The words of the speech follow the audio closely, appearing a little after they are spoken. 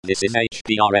This is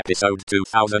HPR episode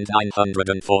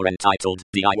 2904 entitled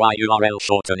DIY URL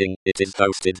Shortening. It is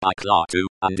hosted by Klaatu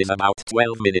and is about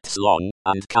 12 minutes long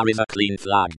and carries a clean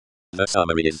flag. The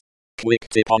summary is: quick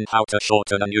tip on how to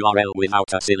shorten an URL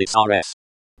without a silly RS.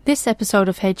 This episode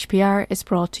of HPR is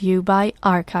brought to you by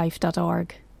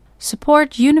archive.org.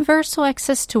 Support universal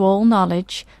access to all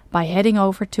knowledge by heading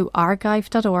over to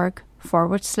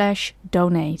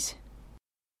archive.org/donate.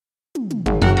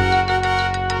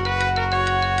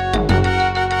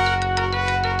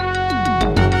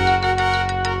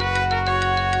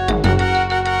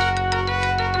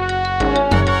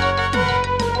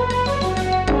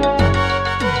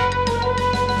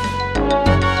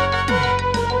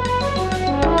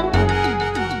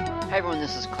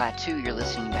 This is Klaatu. You're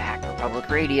listening to Hacker Public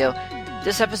Radio.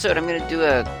 This episode, I'm going to do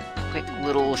a quick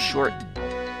little short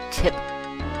tip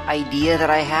idea that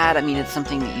I had. I mean, it's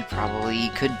something that you probably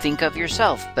could think of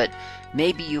yourself, but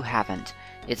maybe you haven't.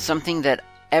 It's something that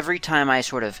every time I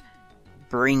sort of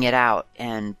bring it out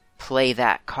and play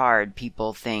that card,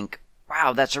 people think,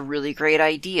 wow, that's a really great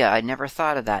idea. I never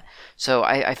thought of that. So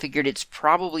I figured it's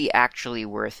probably actually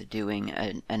worth doing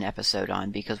an episode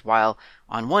on, because while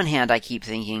on one hand I keep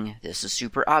thinking, this is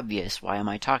super obvious, why am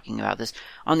I talking about this?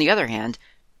 On the other hand,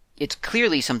 it's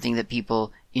clearly something that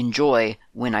people enjoy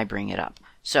when I bring it up.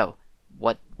 So,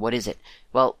 what is it?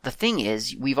 Well, the thing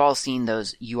is, we've all seen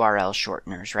those URL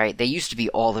shorteners, right? They used to be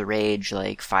all the rage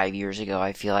like 5 years ago,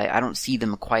 I feel. I don't see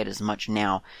them quite as much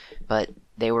now, but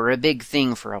they were a big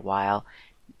thing for a while.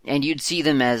 And you'd see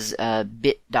them as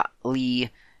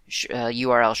bit.ly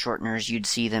URL shorteners. You'd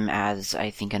see them as, I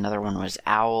think another one was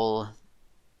owl.ly.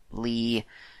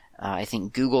 I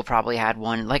think Google probably had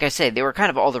one. Like I said, they were kind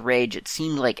of all the rage. It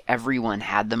seemed like everyone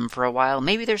had them for a while.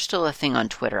 Maybe there's still a thing on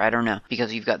Twitter. I don't know,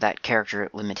 because you've got that character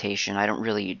limitation. I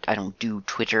don't do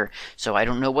Twitter, so I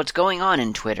don't know what's going on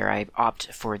in Twitter. I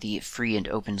opt for the free and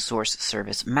open source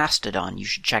service Mastodon. You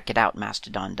should check it out,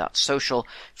 mastodon.social,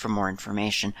 for more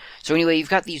information. So anyway, you've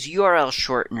got these URL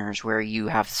shorteners where you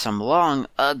have some long,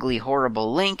 ugly,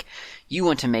 horrible link. You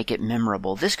want to make it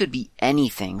memorable. This could be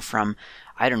anything from,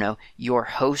 I don't know, your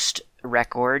host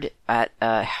record at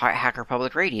Hacker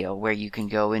Public Radio, where you can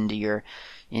go into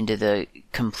the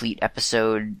complete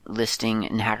episode listing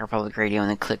in Hacker Public Radio and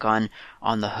then click on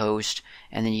the host,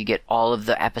 and then you get all of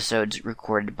the episodes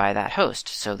recorded by that host.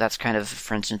 So that's kind of,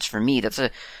 for instance, for me, that's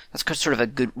sort of a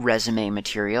good resume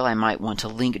material. I might want to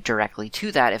link directly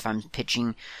to that if I'm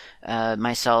pitching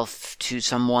myself to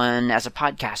someone as a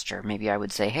podcaster. Maybe I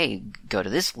would say, hey, go to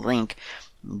this link,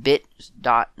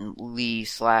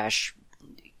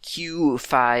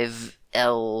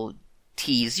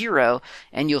 bit.ly/Q5LT0,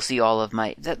 and you'll see all of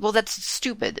my... that's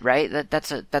stupid, right?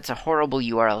 That's a horrible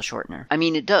URL shortener. I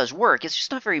mean, it does work. It's just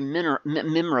not very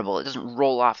memorable. It doesn't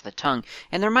roll off the tongue.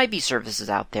 And there might be services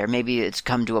out there. Maybe it's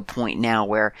come to a point now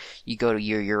where you go to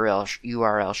your URL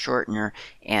shortener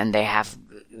and they have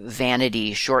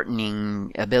vanity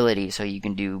shortening ability, so you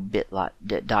can do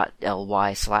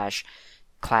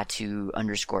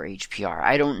bit.ly/Klaatu_HPR.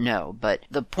 I don't know, but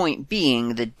the point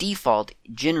being, the default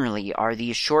generally are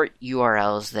these short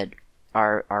URLs that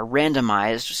are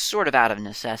randomized sort of out of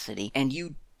necessity, and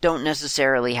you don't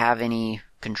necessarily have any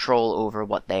control over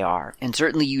what they are. And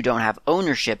certainly you don't have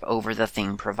ownership over the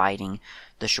thing providing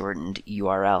the shortened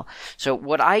URL. So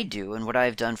what I do, and what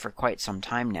I've done for quite some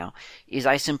time now, is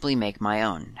I simply make my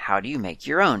own. How do you make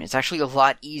your own? It's actually a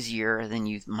lot easier than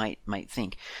you might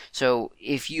think. So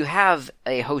if you have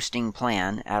a hosting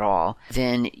plan at all,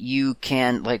 then you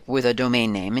can, like with a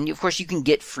domain name, and of course you can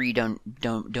get free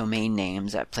domain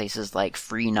names at places like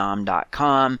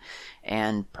freenom.com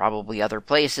and probably other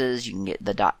places. You can get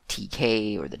the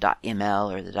 .tk or the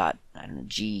 .ml or the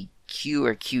 .gq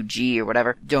or qg or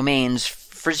whatever domains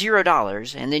for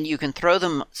 $0, and then you can throw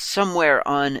them somewhere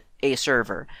on a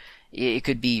server. It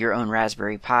could be your own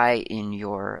Raspberry Pi in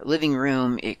your living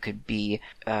room. It could be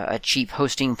a cheap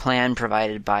hosting plan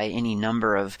provided by any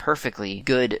number of perfectly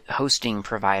good hosting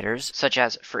providers, such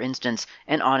as, for instance,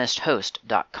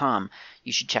 anhonesthost.com.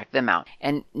 You should check them out.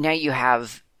 And now you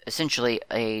have essentially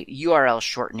a URL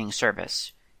shortening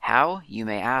service. How, you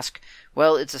may ask?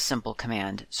 Well, it's a simple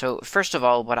command. So first of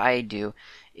all, what I do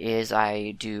is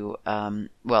I go onto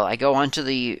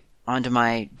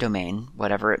my domain,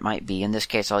 whatever it might be. In this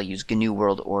case, I'll use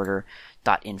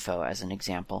GNUWorldOrder.info as an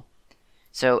example.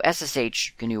 So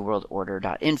SSH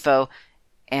GNUWorldOrder.info,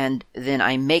 and then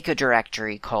I make a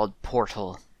directory called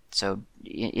portal. So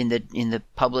in the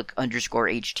public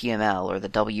 _HTML or the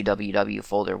www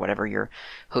folder, whatever your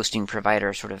hosting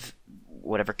provider sort of,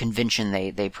 whatever convention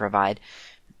they provide,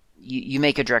 you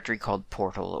make a directory called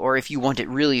portal. Or if you want it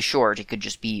really short, it could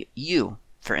just be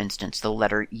for instance, the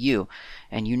letter U.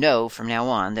 And you know from now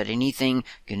on that anything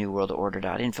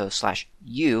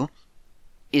GNUWorldOrder.info/U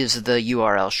is the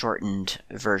URL shortened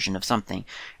version of something.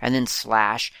 And then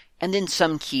slash, and then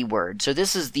some keyword. So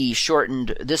this is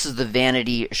the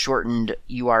vanity shortened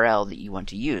URL that you want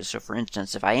to use. So for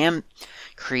instance, if I am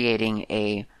creating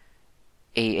a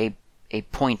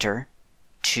pointer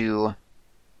to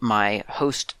my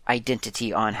host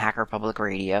identity on Hacker Public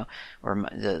Radio, or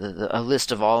a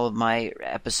list of all of my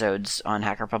episodes on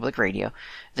Hacker Public Radio,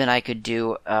 then I could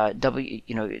do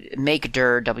make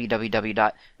dir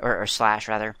www or slash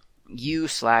rather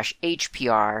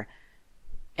u/HPR,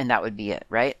 and that would be it,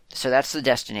 right? So that's the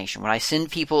destination. When I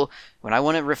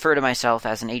want to refer to myself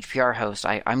as an HPR host,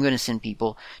 I'm going to send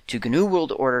people to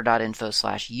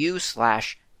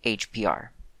GNUWorldOrder.info/u/HPR.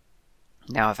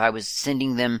 Now, if I was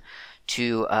sending them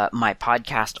to my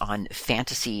podcast on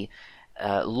fantasy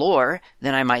lore,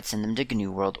 then I might send them to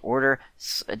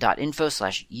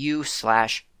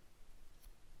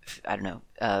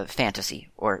GNUWorldOrder.info/u/fantasy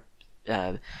or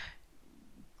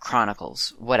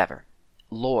chronicles, whatever.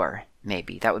 Lore,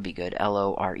 maybe. That would be good.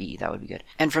 LORE. That would be good.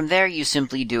 And from there, you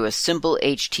simply do a simple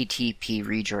HTTP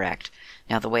redirect.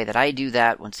 Now, the way that I do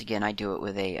that, once again, I do it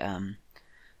with a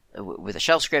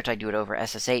shell script. I do it over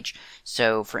SSH.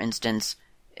 So, for instance,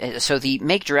 the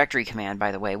make directory command,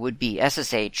 by the way, would be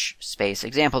SSH space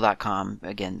example.com.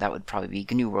 Again, that would probably be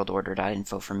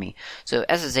GNUWorldOrder.info for me. So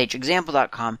SSH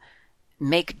example.com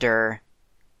make dir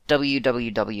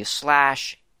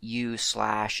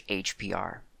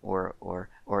www/u/HPR or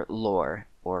lore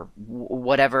or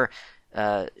whatever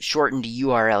shortened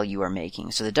URL you are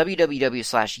making. So the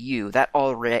www/u, that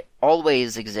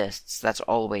always exists. That's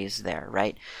always there,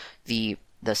 right? The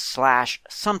slash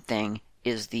something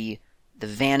is the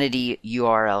vanity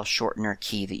URL shortener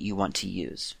key that you want to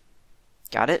use.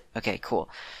 Got it? Okay, cool.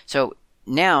 So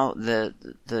now the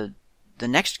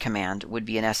next command would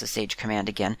be an SSH command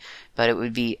again, but it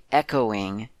would be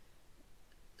echoing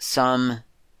some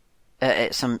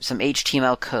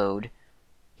HTML code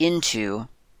into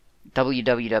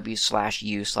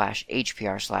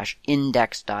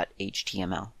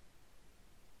www/u/HPR/index.html.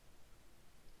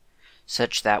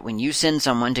 Such that when you send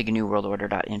someone to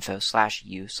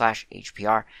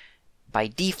GNUWorldOrder.info/u/HPR, by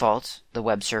default, the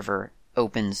web server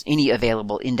opens any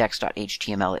available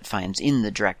index.html it finds in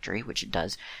the directory, which it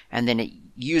does, and then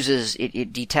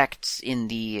it detects in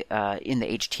the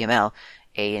HTML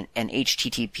an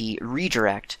HTTP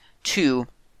redirect to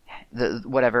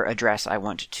whatever address I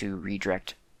want to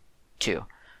redirect to.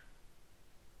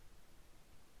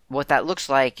 What that looks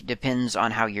like depends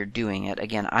on how you're doing it.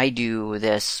 Again, I do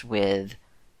this with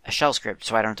a shell script,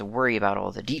 so I don't have to worry about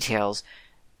all the details,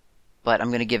 but I'm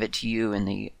going to give it to you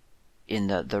in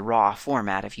the raw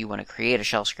format. If you want to create a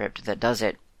shell script that does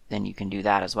it, then you can do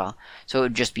that as well. So it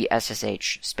would just be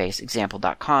SSH space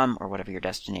example.com or whatever your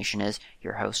destination is,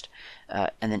 your host,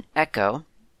 and then echo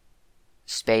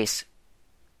space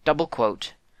double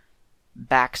quote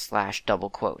 / double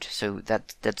quote. So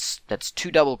that's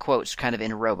two double quotes kind of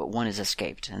in a row, but one is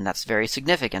escaped, and that's very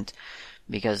significant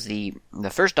because the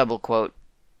first double quote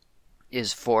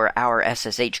is for our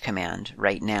SSH command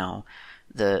right now.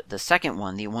 The second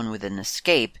one, the one with an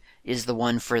escape, is the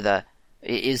one for the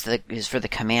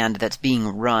command that's being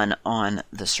run on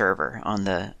the server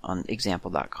on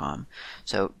example.com.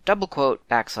 So double quote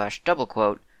 / double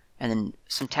quote, and then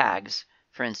some tags.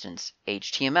 For instance,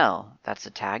 HTML, that's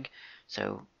a tag.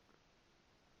 So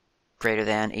greater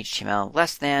than HTML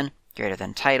less than, greater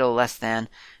than title less than,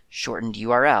 shortened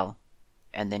URL,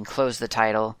 and then close the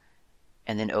title,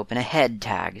 and then open a head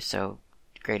tag. So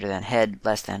greater than head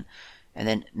less than, and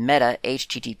then meta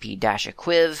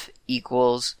http-equiv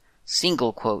equals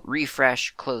single quote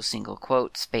refresh, close single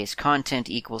quote, space content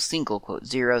equals single quote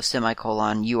 0,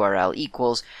 semicolon URL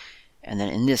equals, and then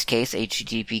in this case,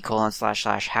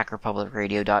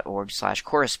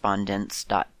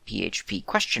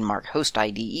 http://hackerpublicradio.org/correspondence.php ? Host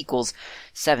ID equals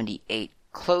 78,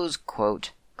 close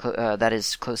quote, that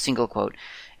is close single quote,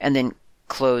 and then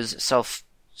close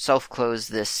self-close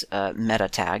this meta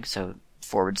tag, so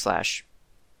 /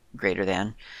 greater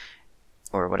than,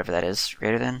 or whatever that is,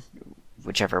 greater than,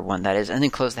 whichever one that is, and then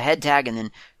close the head tag, and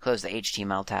then close the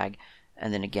HTML tag,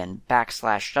 and then again /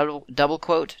 double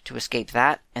quote to escape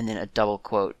that, and then a double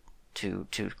quote to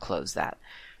close that.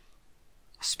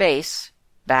 Space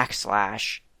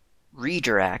 /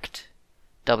 redirect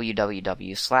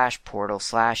www/portal/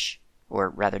 or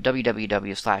rather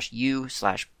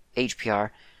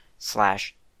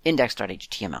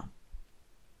www/u/HPR/index.html.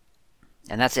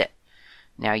 And that's it.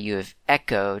 Now you have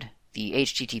echoed the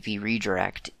HTTP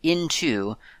redirect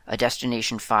into a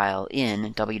destination file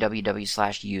in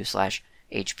www/u/HPR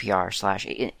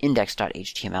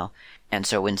HPR/index.html. And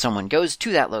so when someone goes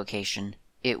to that location,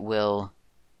 it will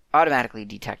automatically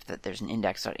detect that there's an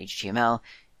index.html,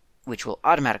 which will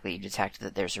automatically detect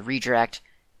that there's a redirect,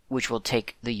 which will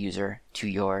take the user to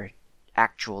your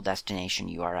actual destination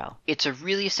URL. It's a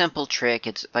really simple trick.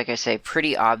 It's, like I say,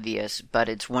 pretty obvious, but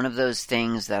it's one of those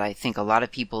things that I think a lot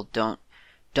of people don't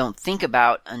think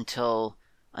about until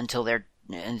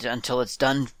it's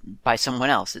done by someone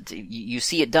else. You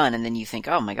see it done, and then you think,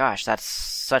 oh my gosh, that's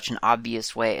such an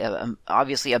obvious way,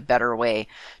 obviously a better way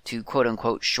to quote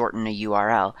unquote shorten a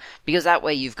URL, because that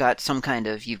way you've got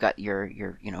your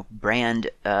brand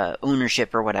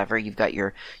ownership or whatever. You've got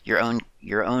your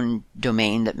own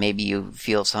domain that maybe you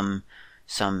feel some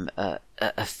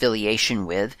affiliation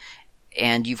with.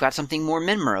 And you've got something more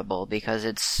memorable because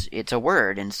it's a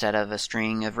word instead of a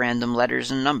string of random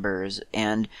letters and numbers.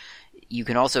 And you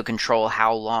can also control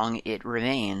how long it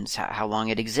remains, how long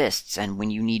it exists. And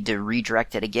when you need to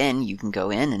redirect it again, you can go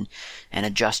in and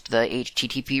adjust the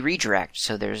HTTP redirect.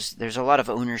 So there's a lot of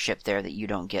ownership there that you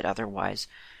don't get otherwise.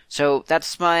 So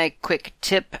that's my quick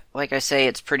tip. Like I say,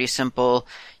 it's pretty simple.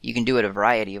 You can do it a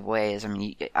variety of ways. I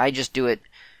mean, I just do it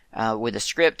with a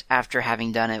script after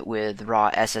having done it with raw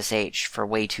SSH for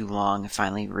way too long. I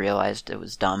finally realized it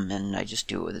was dumb, and I just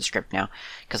do it with a script now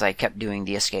because I kept doing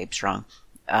the escapes wrong.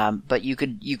 But you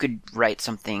could write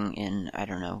something in, I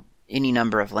don't know, any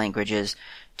number of languages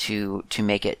to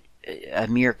make it a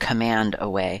mere command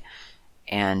away,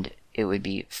 and it would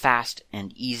be fast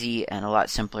and easy and a lot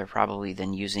simpler probably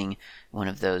than using one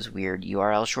of those weird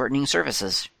URL shortening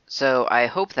services. So I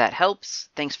hope that helps.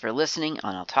 Thanks for listening,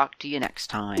 and I'll talk to you next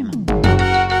time.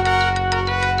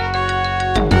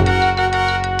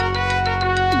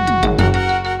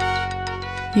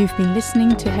 You've been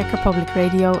listening to Hacker Public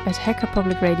Radio at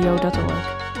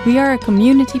hackerpublicradio.org. We are a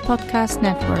community podcast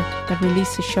network that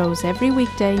releases shows every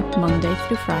weekday, Monday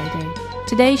through Friday.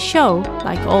 Today's show,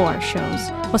 like all our shows,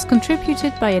 was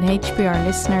contributed by an HPR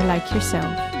listener like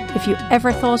yourself. If you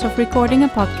ever thought of recording a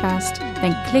podcast,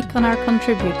 then click on our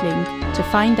contribute link to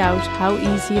find out how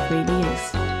easy it really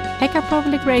is. Hacker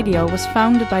Public Radio was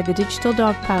founded by the Digital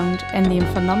Dog Pound and the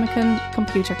Infonomicon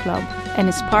Computer Club and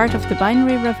is part of the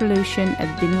binary revolution at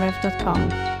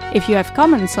binrev.com. If you have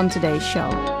comments on today's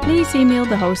show, please email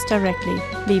the host directly,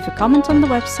 leave a comment on the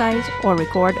website, or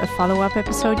record a follow-up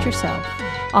episode yourself.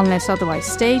 Unless otherwise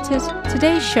stated,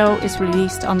 today's show is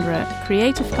released under a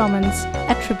Creative Commons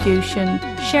Attribution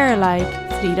Share Alike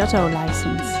 3.0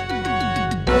 license.